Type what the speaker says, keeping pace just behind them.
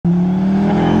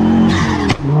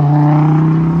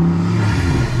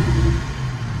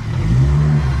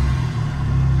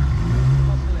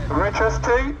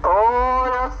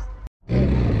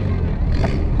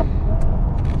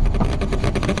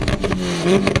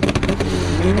No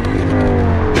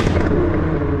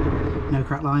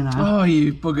crack liner. Oh,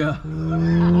 you bugger.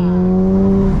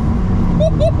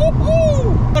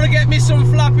 Gotta get me some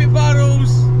flappy barrels.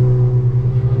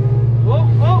 Whoa,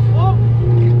 whoa, whoa.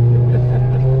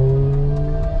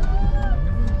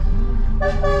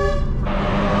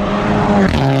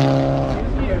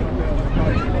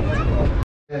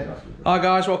 Hi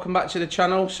guys, welcome back to the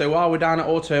channel. So while we're down at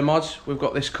Automodz, we've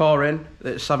got this car in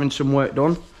that's having some work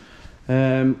done.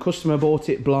 Customer bought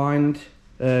it blind,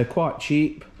 quite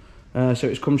cheap. So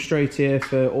it's come straight here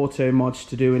for Automodz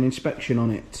to do an inspection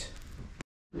on it.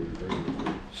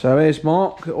 So here's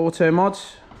Mark at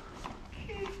Automodz.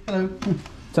 Hello.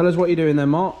 Tell us what you're doing then,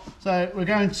 Mark. So we're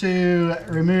going to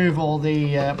remove all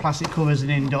the plastic covers in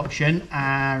induction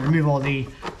and remove all the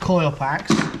coil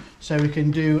packs so we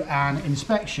can do an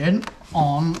inspection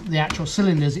on the actual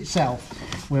cylinders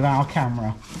itself with our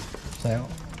camera. So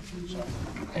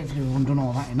hopefully we've done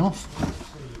all that enough.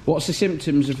 What's the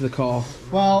symptoms of the car?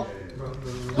 Well,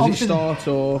 does it start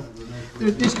or?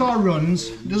 This car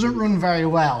doesn't run very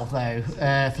well though,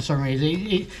 for some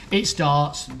reason. It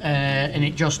starts and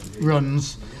it just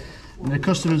runs. And the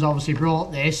customer's obviously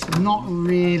brought this, not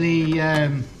really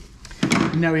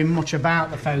knowing much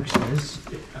about the Focuses,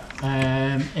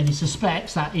 and he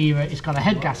suspects that either it's got a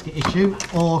head gasket issue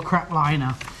or crack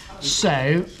liner.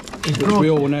 So, which we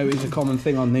all know is a common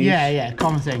thing on these. Yeah,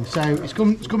 common thing. So it's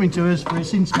coming to us for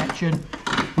its inspection.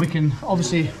 We can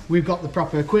we've got the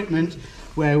proper equipment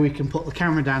where we can put the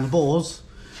camera down the bores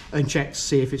and check to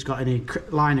see if it's got any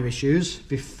liner issues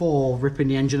before ripping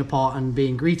the engine apart and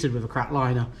being greeted with a cracked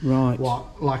liner. Right.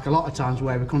 Like a lot of times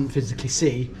where we couldn't physically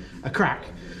see a crack.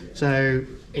 So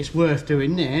it's worth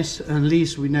doing this, and at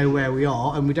least we know where we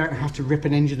are and we don't have to rip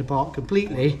an engine apart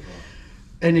completely.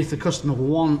 And if the customer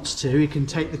wants to, he can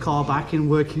take the car back in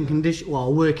working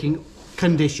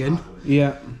condition.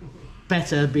 Yeah.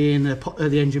 Better being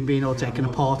the engine being all taken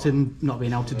apart and not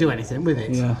being able to do anything with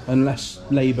it. Yeah, and less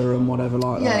labour and whatever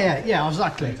like that. Yeah,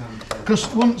 exactly. Because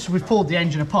once we've pulled the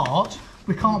engine apart,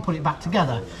 we can't put it back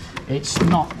together. It's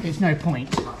no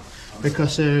point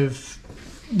because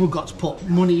we've got to put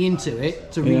money into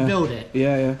it to rebuild it.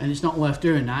 Yeah. And it's not worth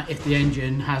doing that if the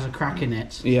engine has a crack in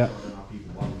it. Yeah.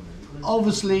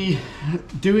 Obviously,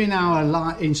 doing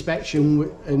our inspection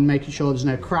and making sure there's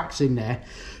no cracks in there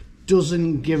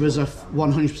doesn't give us a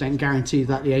 100% guarantee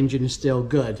that the engine is still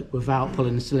good without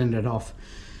pulling the cylinder off.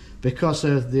 Because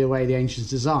of the way the engine's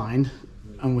designed,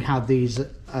 and we have these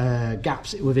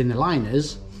gaps within the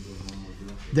liners,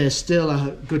 there's still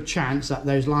a good chance that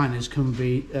those liners can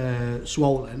be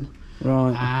swollen.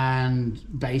 Right. And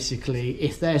basically,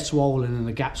 if they're swollen and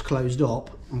the gap's closed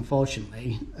up,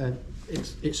 unfortunately,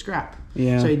 it's scrap.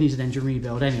 Yeah. So it needs an engine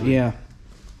rebuild anyway. Yeah.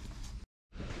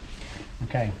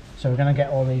 Okay. So we're going to get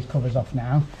all these covers off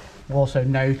now. We've also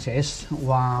noticed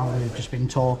while we've just been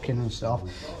talking and stuff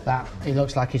that it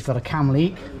looks like he's got a cam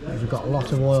leak. We've got a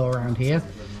lot of oil around here,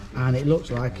 and it looks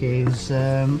like his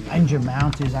engine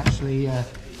mount is actually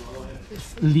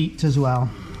leaked as well.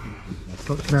 It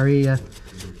looks very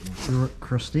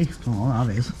crusty. I don't know what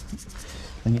that is. I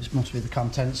think it must be the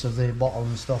contents of the bottle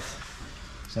and stuff.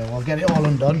 So we'll get it all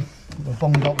undone. We've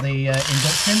bunged up the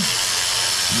induction.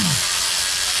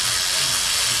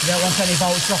 You don't want any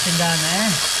bolts dropping down there,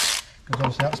 because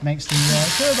obviously that makes the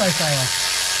turbo fail.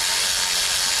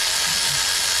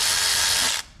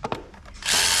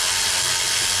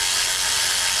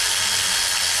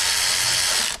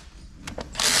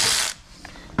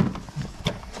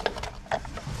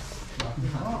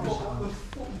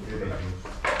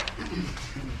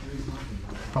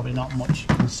 Probably not much you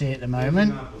can see at the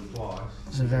moment.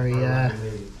 It's a very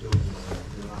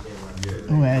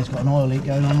oh yeah, it's got an oil leak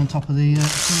going on top of the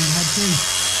cylinder head too.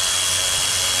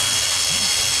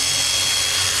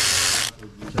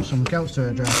 So something else to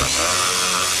address.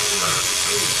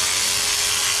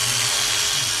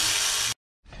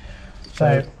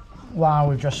 So while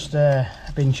we've just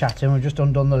been chatting, we've just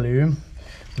undone the loom.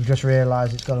 We've just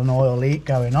realised it's got an oil leak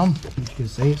going on. As you can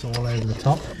see, it's all over the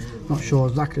top. Not sure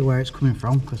exactly where it's coming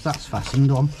from because that's fastened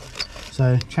on.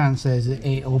 So chances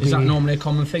it'll be. Is that normally a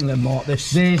common thing then, Mark?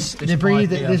 This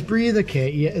breather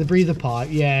kit, yeah, the breather part,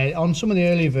 yeah. On some of the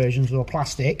earlier versions, they were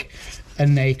plastic,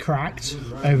 and they cracked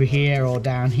over here or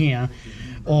down here,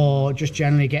 or just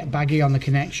generally get baggy on the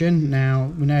connection.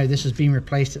 Now we know this has been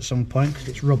replaced at some point because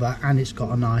it's rubber and it's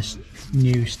got a nice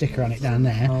new sticker on it down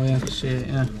there. Oh yeah, I can see it.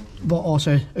 Yeah. But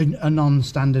also a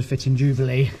non-standard fitting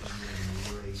Jubilee.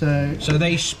 So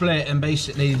they split, and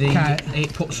basically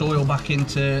it puts oil back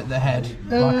into the head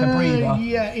like a breather.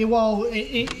 Yeah,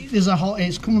 there's a hole.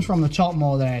 It comes from the top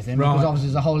more than anything, because obviously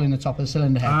there's a hole in the top of the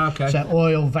cylinder head. Okay. So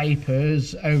oil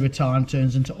vapors over time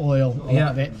turns into oil, a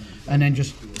lot of it, and then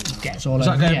just gets all over.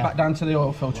 Does that go back down to the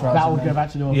oil filter housing? That would go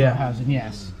back to the oil filter housing,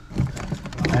 yes.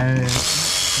 And to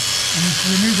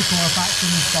remove the coil packs from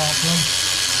the spark plug,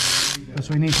 because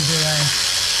we need to do a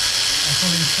full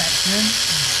inspection.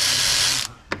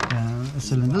 The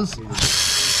cylinders.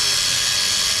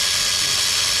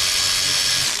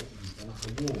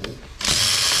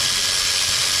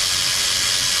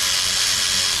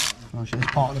 Gosh,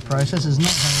 it's part of the process. It's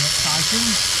not very exciting.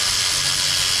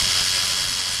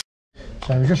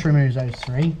 So we just remove those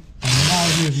three.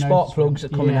 And spark plugs are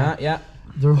coming out, yeah.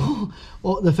 They're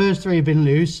all, the first three have been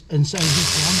loose, and so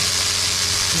this one,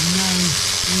 with no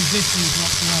resistance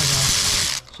whatsoever.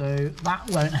 So that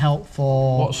won't help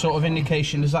for... What sort of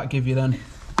indication does that give you then?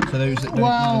 For those that don't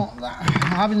know?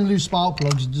 Having the loose spark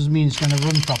plugs doesn't mean it's going to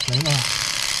run properly. No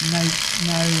tension.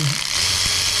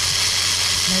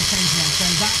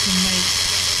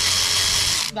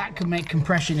 So that can make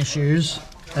compression issues.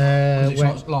 It's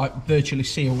not like virtually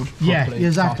sealed properly. Yeah,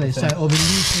 exactly. So it'll be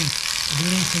leaking.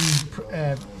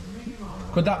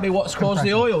 Could that be what's caused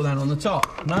the oil then on the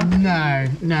top? No?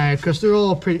 No, because they're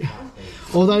all pretty...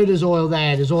 Although there's oil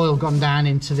there, there's oil gone down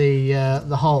into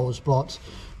the holes, but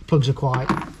the plugs are quite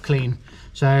clean.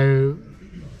 So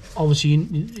obviously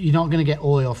you're not going to get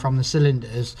oil from the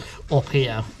cylinders up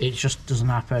here. It just doesn't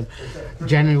happen.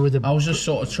 Generally with the... I was just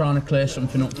sort of trying to clear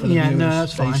something up for the viewers,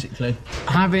 that's basically. Fine.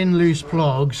 Having loose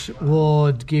plugs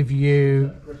would give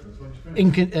you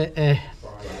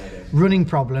running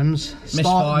problems,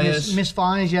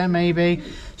 misfires, yeah, maybe,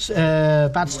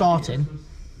 bad starting,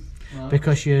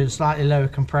 because you're slightly lower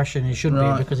compression. It should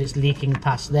be, because it's leaking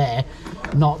past there,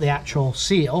 not the actual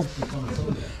seal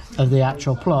of the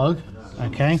actual plug.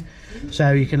 Okay,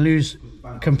 so you can lose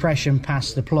compression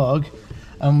past the plug,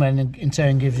 and when in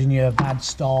turn gives you a bad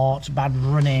start, bad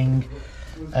running.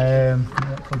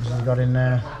 What plugs have we got in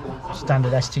there?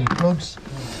 Standard ST plugs.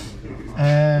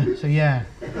 So yeah,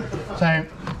 so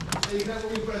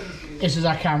this is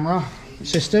our camera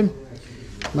system.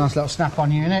 Nice little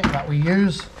snap-on unit that we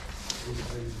use.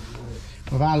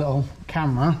 With our little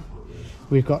camera,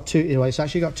 we've got two. Well, it's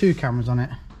actually got two cameras on it.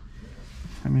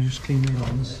 Let me just clean the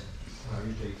lens.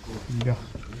 There you go.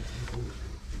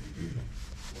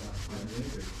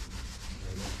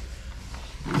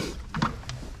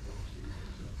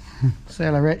 Say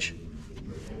hello, Rich.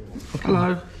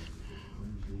 Hello.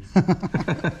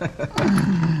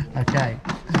 Okay,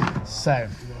 so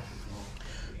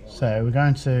we're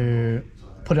going to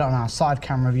put it on our side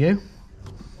camera view.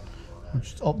 We'll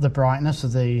just up the brightness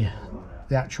of the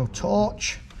actual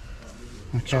torch.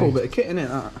 Okay. It's a cool bit of kit, isn't it,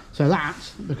 that? So that,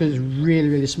 because it's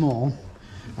really small,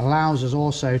 allows us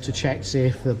also to check to see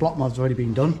if the block mod's already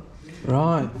been done.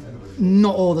 Right.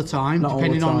 Not all the time,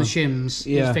 depending on the shims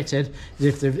it's fitted.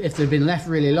 If they've been left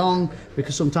really long,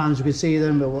 because sometimes we can see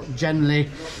them, but generally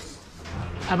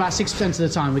about 6% of the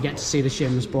time we get to see the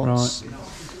shims, but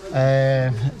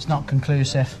it's not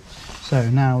conclusive. So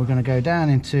now we're going to go down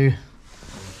into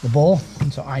the bore,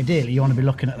 and so ideally you want to be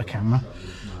looking at the camera.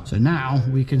 So now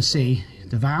we can see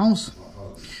the valves,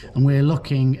 and we're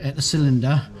looking at the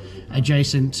cylinder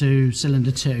adjacent to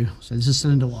cylinder 2. So this is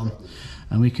cylinder 1.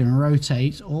 And we can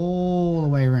rotate all the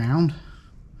way around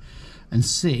and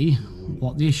see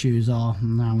what the issues are.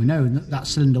 Now we know that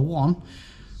cylinder 1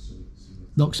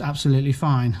 looks absolutely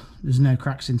fine. There's no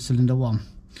cracks in cylinder 1.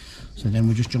 So then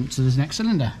we just jump to the next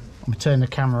cylinder. And we turn the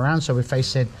camera around so we're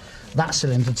facing that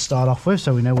cylinder to start off with,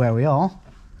 so we know where we are.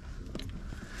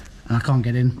 And I can't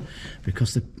get in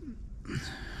because the...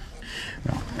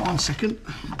 Right, 1 second.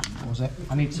 What was it?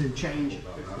 I need to change.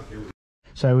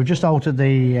 So we've just altered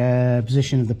the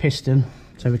position of the piston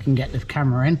so we can get the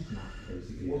camera in.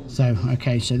 So,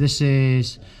 okay, so this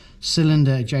is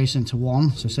cylinder adjacent to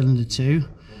 1, so cylinder 2.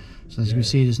 So as you can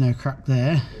see, there's no crack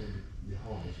there.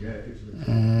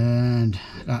 And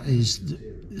that is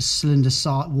the cylinder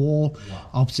side wall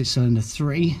opposite cylinder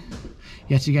 3.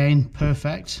 Yet again,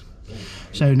 perfect.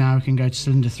 So now we can go to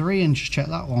cylinder 3 and just check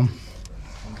that one.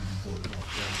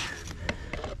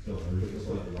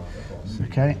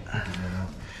 Okay.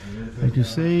 You can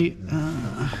see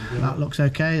that looks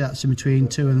okay. That's in between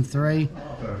 2 and 3.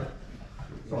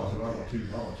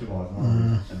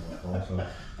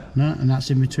 No, and that's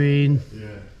in between.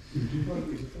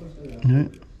 No,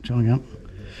 trying again.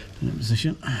 In that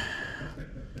position.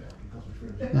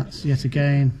 That's yet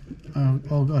again.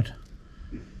 Oh good.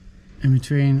 In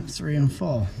between 3 and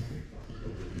 4.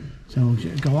 So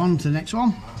we'll go on to the next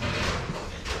one.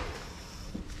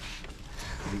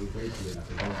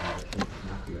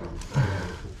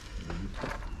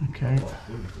 Okay.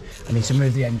 I need to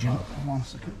move the engine. 1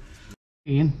 second.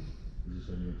 Ian.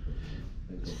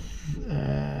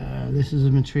 This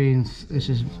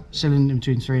is cylinder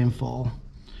between 3 and 4.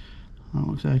 That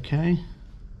looks okay.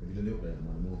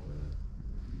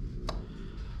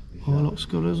 All looks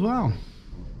good as well.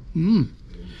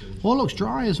 All looks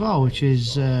dry as well, which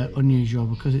is unusual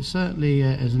because it certainly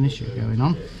is an issue going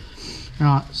on.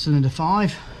 Right, cylinder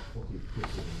 5.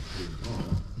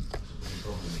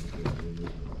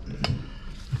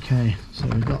 Okay, so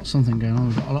we've got something going on.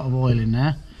 We've got a lot of oil in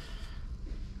there.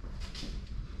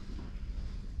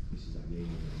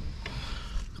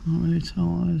 Can't really tell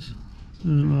what it is.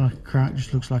 Doesn't look like a crack,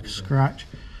 just looks like a scratch.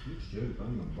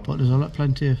 But there's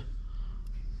plenty of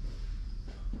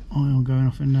oil going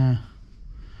off in there.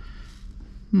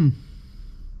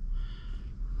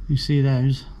 You see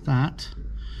those? That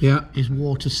is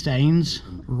water stains,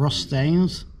 rust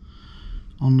stains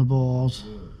on the balls.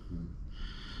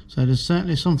 So there's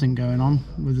certainly something going on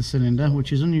with the cylinder,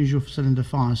 which is unusual for cylinder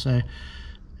 5. So,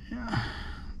 yeah.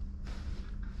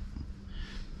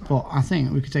 But I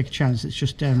think we could take a chance. It's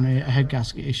just generally a head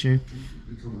gasket issue.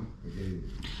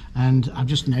 And I've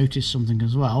just noticed something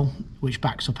as well, which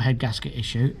backs up a head gasket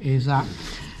issue, is that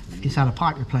it's had a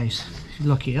pipe replaced. If you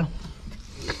look here,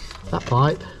 that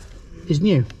pipe is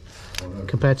new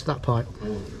compared to that pipe.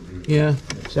 Yeah.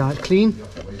 So it's clean.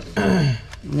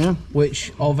 Yeah.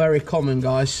 Which are very common,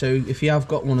 guys, so if you have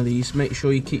got one of these, make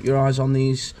sure you keep your eyes on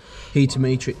these heater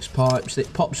matrix pipes.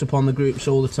 It pops up on the groups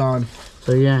all the time.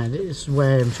 So yeah, this is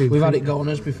where we've had it go on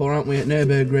us before, haven't we, at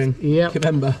Nürburgring? Yep.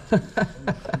 Remember?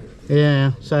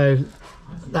 Yeah, so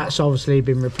that's obviously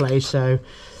been replaced. So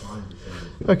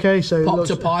okay, so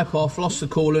popped a pipe off, lost the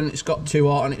coolant, it's got too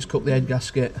hot and it's cooked the head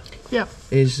gasket. Yep.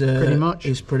 Is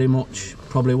pretty much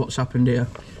probably what's happened here.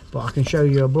 But I can show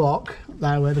you a block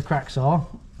there where the cracks are,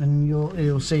 and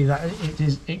you'll see that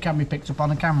it can be picked up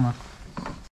on a camera.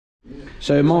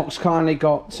 So Mark's kindly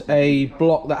got a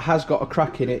block that has got a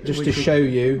crack in it, just to show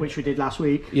you. Which we did last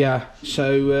week. Yeah,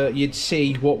 so you'd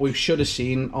see what we should have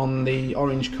seen on the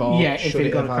orange car. Yeah, if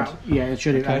it got a crack. Yeah, it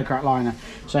should have had a crack liner.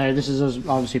 So this is us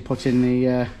obviously putting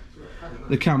the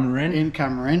camera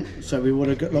in. So we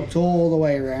would have looked all the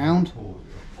way around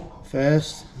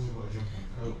first,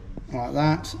 like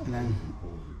that, and then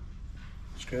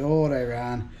screw all the way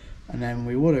around, and then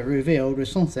we would have revealed with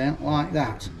something like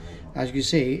that. As you can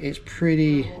see, it's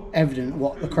pretty evident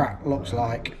what the crack looks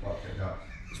like.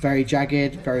 It's very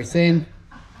jagged, very thin,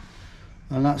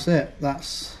 and that's it.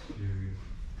 That's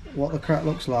what the crack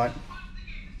looks like.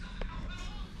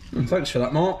 Thanks for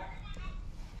that, Mark.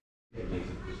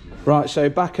 Right, so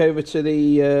back over to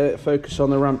the Focus on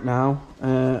the ramp now,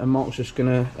 and Mark's just going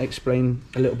to explain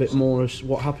a little bit more as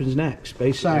what happens next,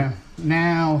 basically. So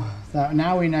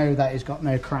now we know that it's got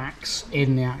no cracks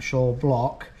in the actual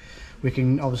block, we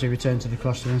can obviously return to the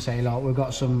customer and say, look, we've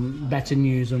got some better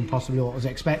news than possibly what was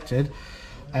expected.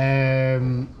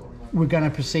 We're going to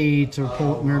proceed to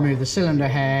report and remove the cylinder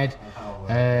head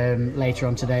later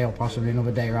on today, or possibly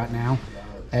another day right now,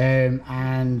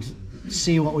 and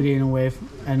see what we're dealing with.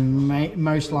 And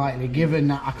most likely, given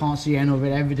that I can't see any other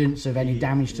evidence of any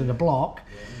damage to the block,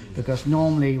 because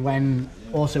normally when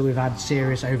also we've had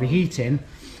serious overheating,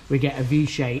 we get a V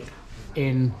shape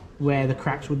in where the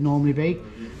cracks would normally be,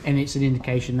 and it's an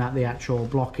indication that the actual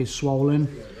block is swollen.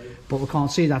 But we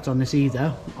can't see that on this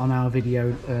either, on our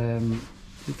video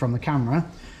from the camera.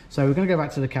 So we're going to go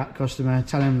back to the customer,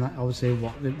 tell him that obviously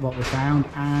what we found,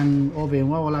 and all being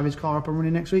well, we'll have his car up and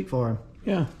running next week for him.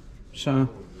 Yeah, so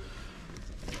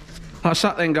that's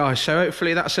that then, guys. So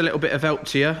hopefully that's a little bit of help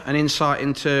to you, an insight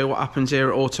into what happens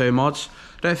here at Automodz.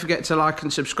 Don't forget to like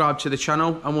and subscribe to the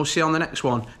channel, and we'll see you on the next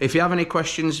one. If you have any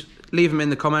questions, leave them in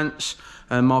the comments,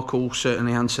 and Mark will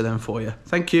certainly answer them for you.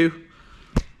 Thank you.